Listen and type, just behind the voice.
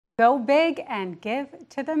Go big and give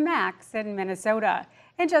to the max in Minnesota.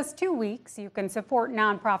 In just 2 weeks, you can support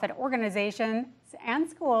nonprofit organizations and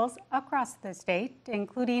schools across the state,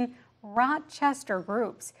 including Rochester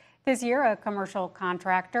groups. This year, a commercial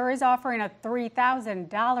contractor is offering a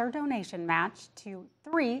 $3,000 donation match to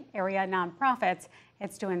 3 area nonprofits.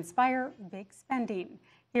 It's to inspire big spending.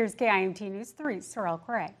 Here's KIMT News 3's Saral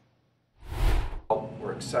Khare.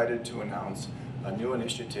 We're excited to announce a new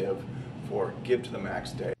initiative for Give to the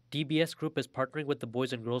Max Day. DBS Group is partnering with the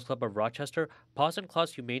Boys and Girls Club of Rochester, Paws and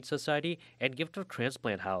Claws Humane Society, and Gift of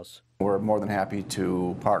Transplant House. We're more than happy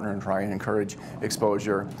to partner and try and encourage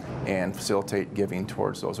exposure and facilitate giving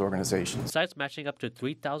towards those organizations. Besides matching up to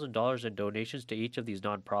 $3,000 in donations to each of these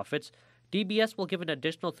nonprofits, DBS will give an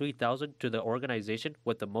additional $3,000 to the organization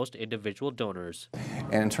with the most individual donors.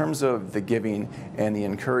 And in terms of the giving and the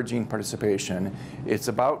encouraging participation, it's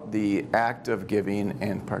about the act of giving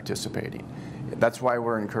and participating. That's why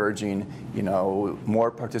we're encouraging, more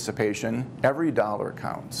participation. Every dollar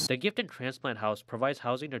counts. The Gift and Transplant House provides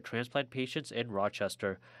housing to transplant patients in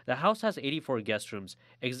Rochester. The house has 84 guest rooms.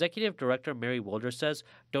 Executive Director Mary Wilder says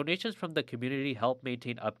donations from the community help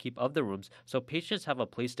maintain upkeep of the rooms so patients have a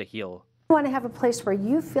place to heal. You want to have a place where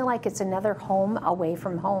you feel like it's another home away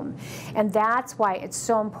from home. And that's why it's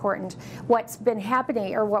so important. What's been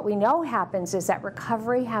happening, or what we know happens, is that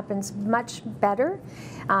recovery happens much better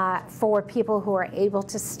for people who are able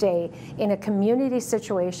to stay in a community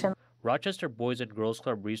situation. Rochester Boys and Girls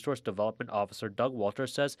Club Resource Development Officer Doug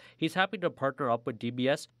Walters says he's happy to partner up with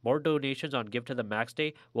DBS. More donations on Give to the Max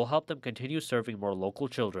Day will help them continue serving more local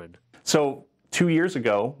children. So 2 years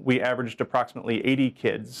ago, we averaged approximately 80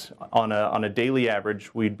 kids on a daily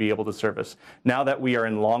average we'd be able to service. Now that we are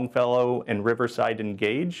in Longfellow and Riverside and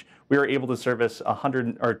Gage, we are able to service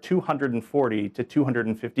 240 to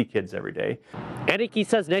 250 kids every day. Aniki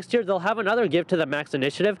says next year they'll have another Give to the Max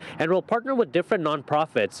initiative and will partner with different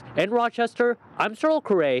nonprofits. In Rochester, I'm Saral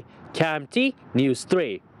Khare, KIMT News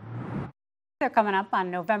 3. They're coming up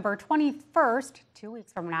on November 21st, 2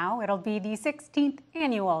 weeks from now. It'll be the 16th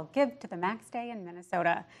annual Give to the Max Day in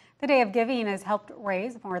Minnesota. The Day of Giving has helped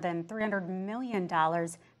raise more than $300 million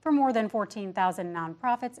for more than 14,000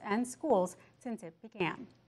 nonprofits and schools since it began.